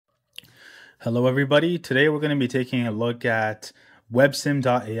Hello, everybody. Today we're going to be taking a look at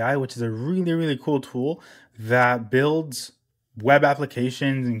Websim.ai, which is a really cool tool that builds web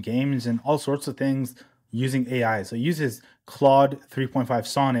applications and games and all sorts of things using AI. So it uses Claude 3.5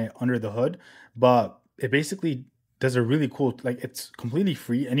 Sonnet under the hood, but it basically does a really cool, like it's completely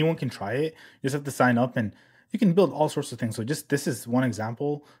free. Anyone can try it. You just have to sign up and you can build all sorts of things. So just this is one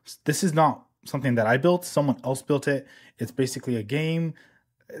example. This is not something that I built. Someone else built it. It's basically a game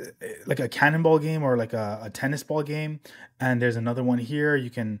like a cannonball game or like a tennis ball game. And there's another one here.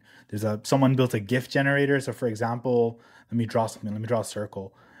 Someone built a GIF generator. So for example, let me draw something. Let me draw a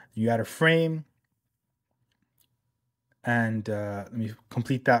circle. You add a frame and let me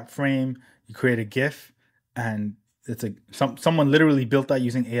complete that frame. You create a GIF and someone literally built that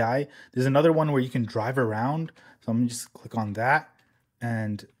using AI. There's another one where you can drive around. So I'm gonna just click on that.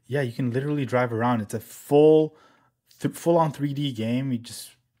 And yeah, you can literally drive around. It's a full on 3D game. You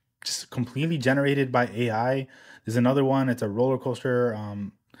just completely generated by AI. There's another one. It's a roller coaster,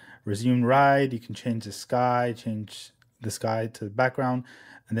 resume ride. You can change the sky to the background,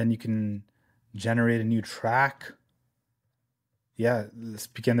 and then you can generate a new track. Yeah, let's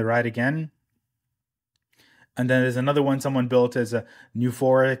begin the ride again. And then there's another one someone built as a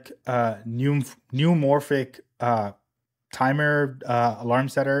neumorphic timer alarm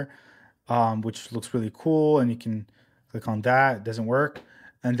setter, which looks really cool. And you can click on that. It doesn't work.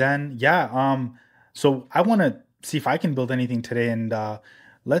 And then, yeah, so I want to see if I can build anything today. And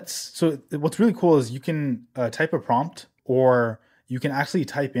so what's really cool is you can type a prompt or you can actually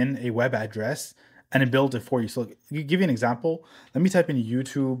type in a web address and it builds it for you. So to give you an example, let me type in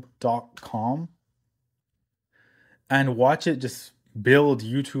youtube.com and watch it just build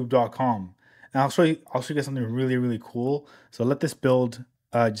youtube.com. And I'll show you guys something really cool. So let this build,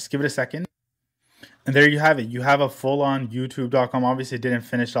 just give it a second. And there you have it. You have a full-on youtube.com. Obviously it didn't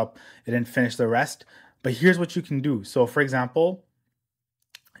finish the rest, but here's what you can do. So for example,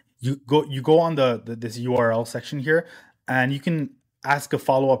 you go on this URL section here and you can ask a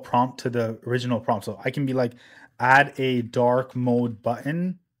follow-up prompt to the original prompt. So I can be like, add a dark mode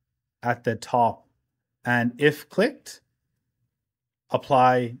button at the top, and if clicked,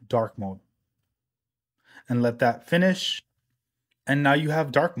 apply dark mode, and let that finish. And now you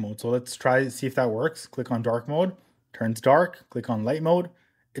have dark mode. So let's try to see if that works. Click on dark mode, turns dark. Click on light mode,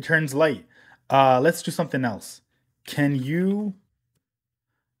 it turns light. Let's do something else. Can you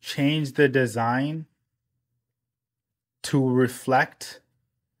change the design to reflect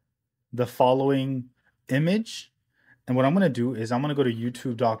the following image? And what I'm going to do is I'm going to go to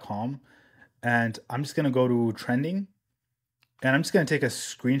youtube.com and I'm just going to go to trending. And I'm just going to take a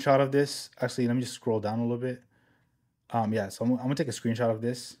screenshot of this. Actually, let me just scroll down a little bit. Yeah, so I'm gonna take a screenshot of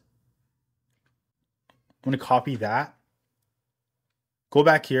this. I'm gonna copy that. Go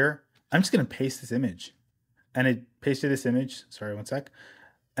back here. I'm just gonna paste this image. And it pasted this image. Sorry, one sec.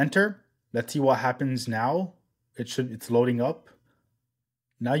 Enter. Let's see what happens now. It's loading up.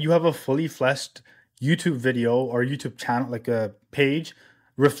 Now you have a fully fleshed YouTube video or YouTube channel, like a page,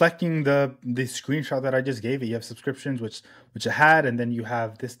 reflecting the screenshot that I just gave you. You have subscriptions, which it had, and then you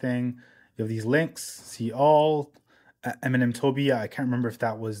have this thing. You have these links. See all. Eminem Toby, I can't remember if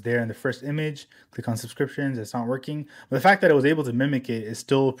that was there in the first image. Click on subscriptions, it's not working. But the fact that it was able to mimic it is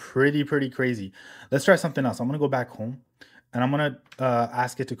still pretty crazy. Let's try something else. I'm gonna go back home and I'm gonna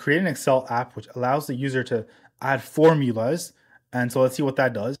ask it to create an Excel app which allows the user to add formulas. And so let's see what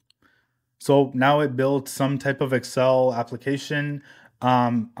that does. So now it built some type of Excel application.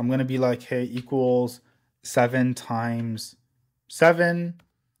 I'm gonna be like, hey, equals 7 times 7.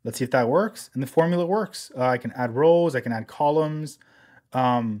 Let's see if that works. And the formula works. I can add rows, I can add columns,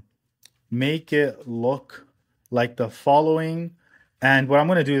 make it look like the following. And what I'm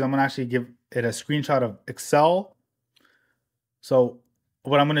gonna do is I'm gonna actually give it a screenshot of Excel. So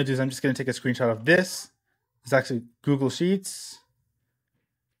what I'm gonna do is I'm just gonna take a screenshot of this. It's actually Google Sheets.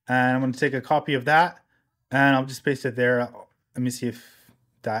 And I'm gonna take a copy of that and I'll just paste it there. Let me see if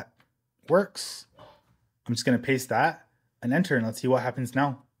that works. I'm just gonna paste that and enter, and let's see what happens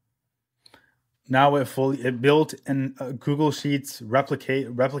now. Now it built in Google Sheets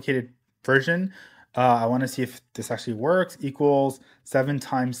replicated version. I want to see if this actually works. Equals 7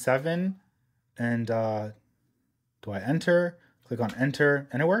 times 7, and do I enter? Click on enter,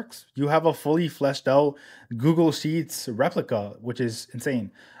 and it works. You have a fully fleshed out Google Sheets replica, which is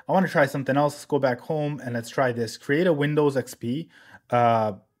insane. I want to try something else. Let's go back home and let's try this. Create a Windows XP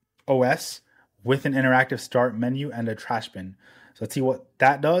OS with an interactive start menu and a trash bin. So let's see what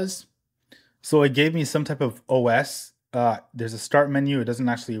that does. So it gave me some type of OS. There's a start menu. It doesn't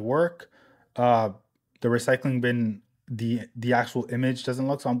actually work. The recycling bin the actual image doesn't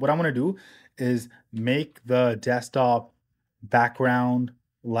look. So what I'm gonna do is make the desktop background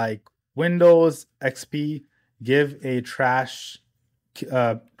like Windows XP, give a trash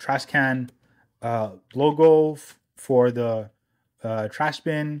can logo for the trash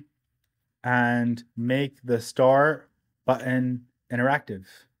bin, and make the star button interactive.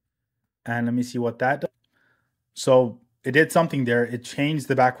 And let me see what that does. So it did something there. It changed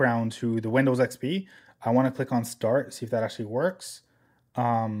the background to the Windows XP. I want to click on start, see if that actually works.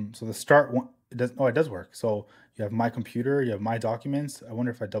 So the start one, it does. Oh, it does work. So you have my computer, you have my documents. I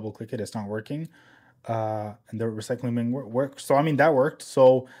wonder if I double click it, it's not working. And the recycling bin works. So I mean that worked.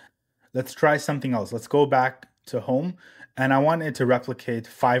 So let's try something else. Let's go back to home, and I want it to replicate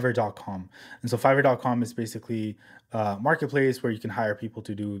Fiverr.com. And so Fiverr.com is basically a marketplace where you can hire people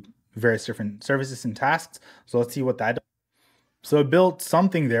to do various different services and tasks. So let's see what that does. So it built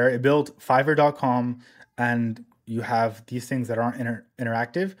something there. It built Fiverr.com, and you have these things that aren't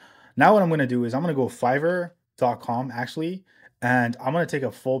interactive. Now what I'm going to do is I'm going to go Fiverr.com actually, and I'm going to take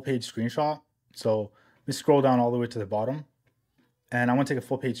a full page screenshot. So let me scroll down all the way to the bottom, and I want to take a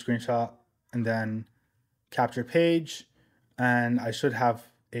full page screenshot and then capture page, and I should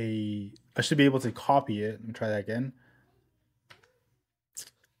be able to copy it. Let me try that again.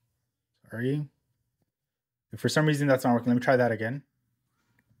 Sorry. If for some reason that's not working, let me try that again.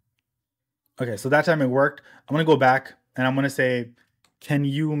 Okay, so that time it worked. I'm gonna go back and I'm gonna say, can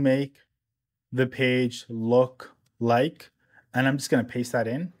you make the page look like? And I'm just gonna paste that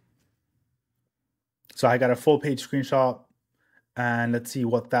in. So I got a full page screenshot, and let's see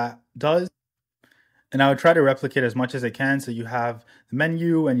what that does. And I would try to replicate as much as I can. So you have the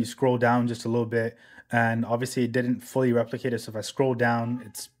menu and you scroll down just a little bit. And obviously it didn't fully replicate it. So if I scroll down,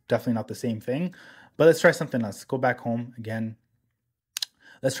 it's definitely not the same thing. But let's try something else. Go back home again.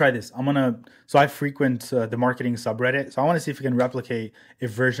 Let's try this. So I frequent the marketing subreddit. So I want to see if we can replicate a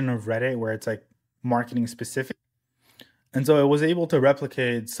version of Reddit where it's like marketing specific. And so I was able to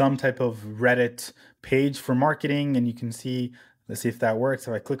replicate some type of Reddit page for marketing. And you can see, let's see if that works.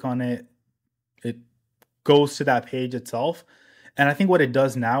 If I click on it, it goes to that page itself. And I think what it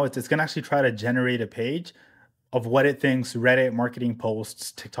does now is it's going to actually try to generate a page of what it thinks Reddit marketing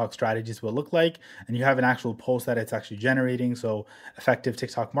posts, TikTok strategies will look like. And you have an actual post that it's actually generating. So effective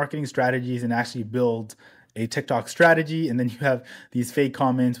TikTok marketing strategies, and actually build a TikTok strategy. And then you have these fake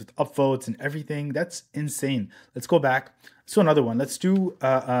comments with upvotes and everything. That's insane. Let's go back. So another one, let's do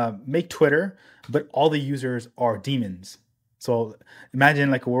make Twitter, but all the users are demons. So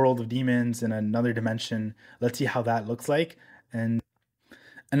imagine like a world of demons in another dimension. Let's see how that looks like. And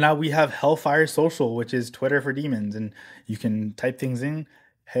now we have Hellfire Social, which is Twitter for demons. And you can type things in.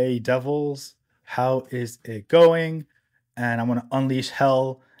 Hey, devils, how is it going? And I'm going to unleash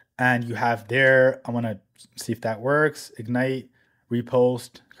hell. And you have there, I want to see if that works. Ignite,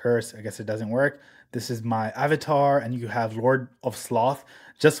 repost, curse. I guess it doesn't work. This is my avatar. And you have Lord of Sloth.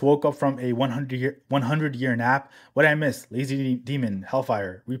 Just woke up from a 100-year nap. What did I miss? Lazy demon,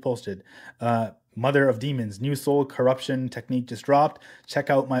 Hellfire, reposted. Mother of Demons, new soul corruption technique just dropped. Check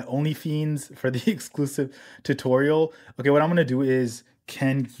out my OnlyFiends for the exclusive tutorial. Okay, what I'm gonna do is,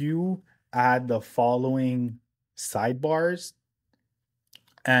 can you add the following sidebars?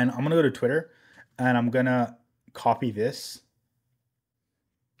 And I'm gonna go to Twitter, and I'm gonna copy this.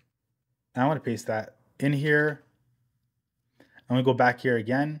 And I want to paste that in here. I'm gonna go back here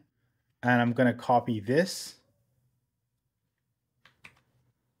again, and I'm gonna copy this.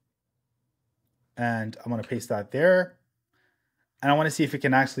 And I'm going to paste that there. And I want to see if it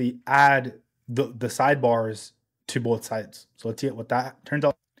can actually add the sidebars to both sides. So let's see what that turns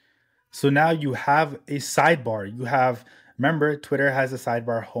out. So now you have a sidebar. You have, remember, Twitter has a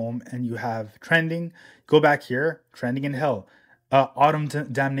sidebar home, and you have trending. Go back here, trending in hell, autumn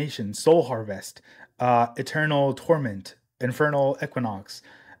damnation, soul harvest, eternal torment, infernal equinox.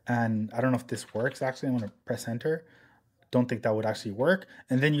 And I don't know if this works actually. I'm going to press enter. Don't think that would actually work.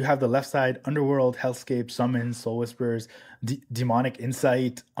 And then you have the left side, underworld, hellscape, summons, soul whispers, demonic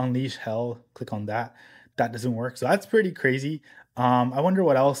insight, unleash hell. Click on that. That doesn't work. So that's pretty crazy. I wonder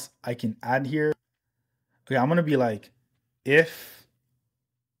what else I can add here. Okay, I'm gonna be like, if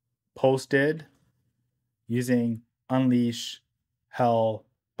posted using unleash hell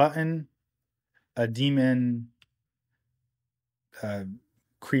button, a demon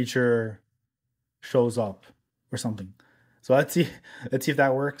creature shows up or something. So let's see if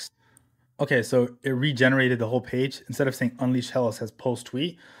that works. Okay, so it regenerated the whole page. Instead of saying unleash hell, it says post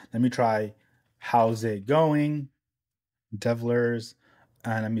tweet. Let me try how's it going, Devlers,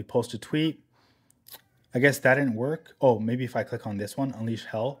 and let me post a tweet. I guess that didn't work. Oh, maybe if I click on this one, unleash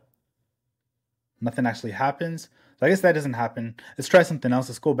hell, nothing actually happens. So I guess that doesn't happen. Let's try something else.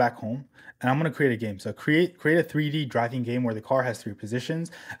 Let's go back home, and I'm gonna create a game. So create a 3D driving game where the car has 3 positions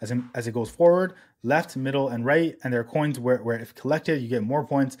as it goes forward, left, middle, and right. And there are coins where if collected, you get more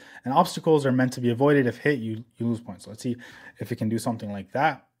points, and obstacles are meant to be avoided. If hit, you lose points. So let's see if it can do something like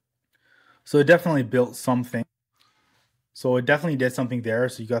that. So it definitely built something. So it definitely did something there.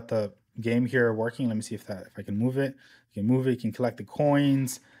 So you got the game here working. Let me see if I can move it. You can move it. You can collect the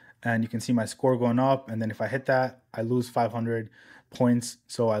coins, and you can see my score going up. And then if I hit that, I lose 500 points.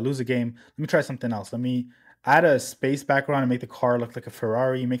 So I lose a game. Let me try something else. Let me add a space background and make the car look like a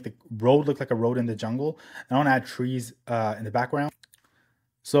Ferrari. Make the road look like a road in the jungle. And I want to add trees in the background.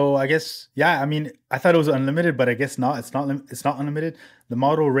 So I guess, yeah, I mean, I thought it was unlimited, but I guess not. It's not unlimited. The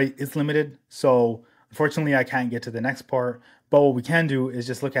model rate is limited. So unfortunately, I can't get to the next part. But what we can do is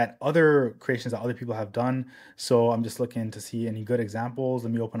just look at other creations that other people have done. So I'm just looking to see any good examples.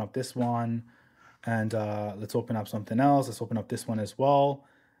 Let me open up this one, and let's open up something else. Let's open up this one as well.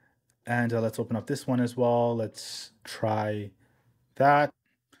 And let's open up this one as well. Let's try that.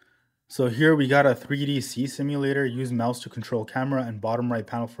 So here we got a 3D sea simulator. Use mouse to control camera and bottom right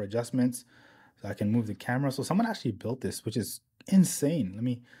panel for adjustments. So I can move the camera. So someone actually built this, which is insane. Let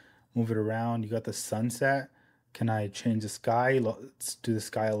me move it around. You got the sunset. Can I change the sky? Let's do the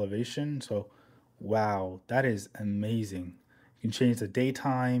sky elevation. So, wow, that is amazing. You can change the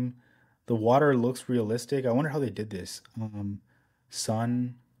daytime. The water looks realistic. I wonder how they did this.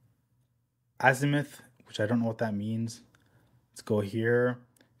 Sun, azimuth, which I don't know what that means. Let's go here.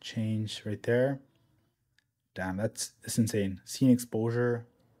 Change right there. Damn, that's insane. Scene exposure.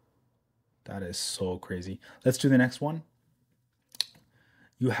 That is so crazy. Let's do the next one.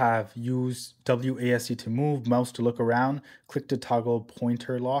 You have use WASD to move, mouse to look around, click to toggle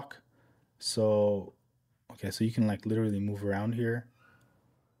pointer lock. So, okay, so you can like literally move around here.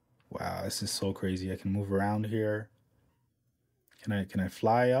 Wow, this is so crazy. I can move around here. Can I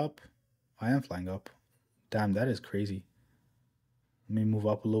fly up? I am flying up. Damn, that is crazy. Let me move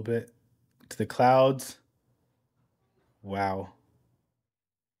up a little bit to the clouds. Wow.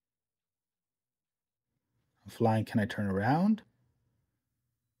 I'm flying. Can I turn around?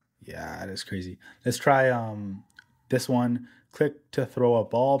 Yeah, that is crazy. Let's try this one. Click to throw a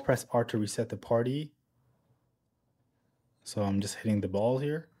ball, press R to reset the party. So I'm just hitting the ball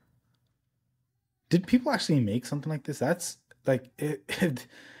here. Did people actually make something like this? That's like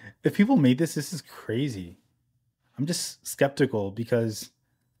if people made this, this is crazy. I'm just skeptical because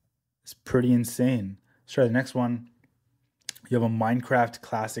it's pretty insane. Let's try the next one. You have a Minecraft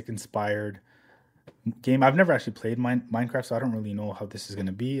classic inspired game. I've never actually played Minecraft, so I don't really know how this is going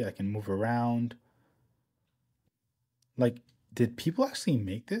to be. I can move around. Like, did people actually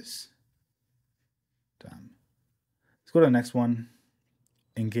make this? Damn. Let's go to the next one.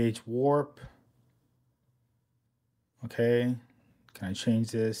 Engage warp. Okay. Can I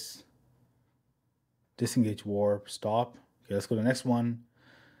change this? Disengage warp. Stop. Okay, let's go to the next one.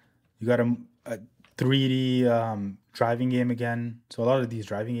 You got a 3D driving game again. So a lot of these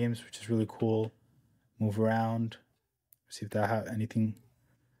driving games, which is really cool. Move around. See if that have anything.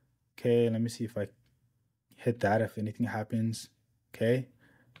 Okay, let me see if I hit that, if anything happens. Okay.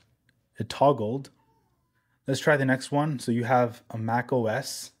 It toggled. Let's try the next one. So you have a Mac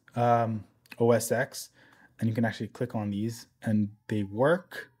OS, OS X, and you can actually click on these and they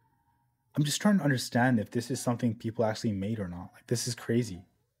work. I'm just trying to understand if this is something people actually made or not. Like, this is crazy.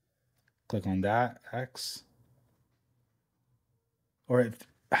 Click on that, X. Or if,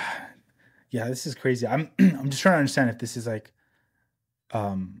 yeah, this is crazy. I'm just trying to understand if this is like,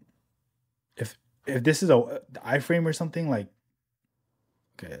 if this is a iframe or something. Like,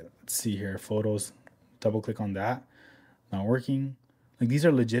 okay, let's see here, photos. Double click on that. Not working. Like, these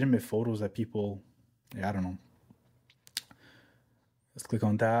are legitimate photos that people, yeah, I don't know. Let's click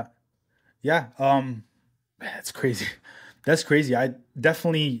on that. Yeah, that's crazy. That's crazy. I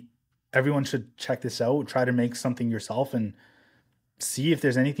definitely, everyone should check this out. Try to make something yourself and see if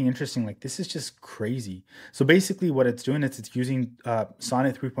there's anything interesting. Like, this is just crazy. So basically what it's doing is it's using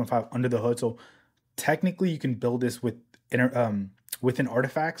Sonnet 3.5 under the hood. So technically you can build this with within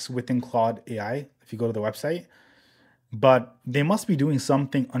artifacts within Claude AI if you go to the website, but they must be doing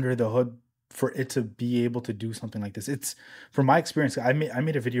something under the hood for it to be able to do something like this. It's, from my experience, I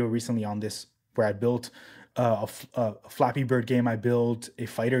made a video recently on this where I built a Flappy Bird game. I built a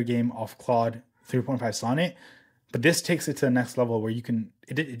fighter game off Claude 3.5 Sonnet, but this takes it to the next level where you can,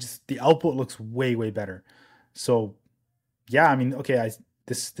 it just, the output looks way, way better. So yeah, I mean, okay,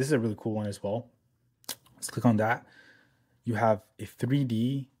 this is a really cool one as well. Let's click on that. You have a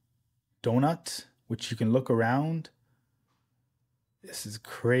 3D donut, which you can look around. This is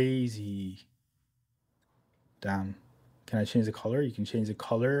crazy. Damn. Can I change the color? You can change the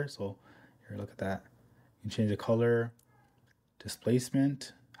color. So here, look at that. You can change the color,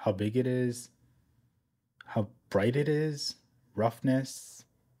 displacement, how big it is, how bright it is, roughness.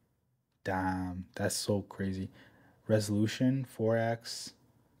 Damn, that's so crazy. Resolution, 4x,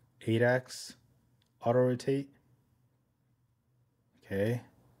 8x, auto rotate. Okay.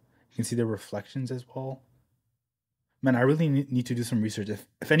 You can see the reflections as well. Man, I really need to do some research.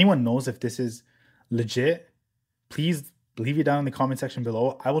 If anyone knows if this is legit, please leave it down in the comment section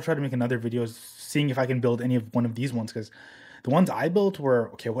below. I will try to make another video seeing if I can build any of one of these ones, because the ones I built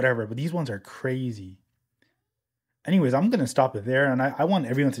were okay, whatever, but these ones are crazy. Anyways, I'm gonna stop it there, and I want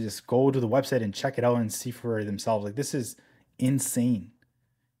everyone to just go to the website and check it out and see for themselves. Like, this is insane.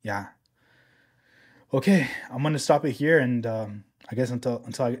 Yeah. Okay, I'm gonna stop it here, and I guess until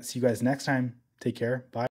I see you guys next time, take care. Bye.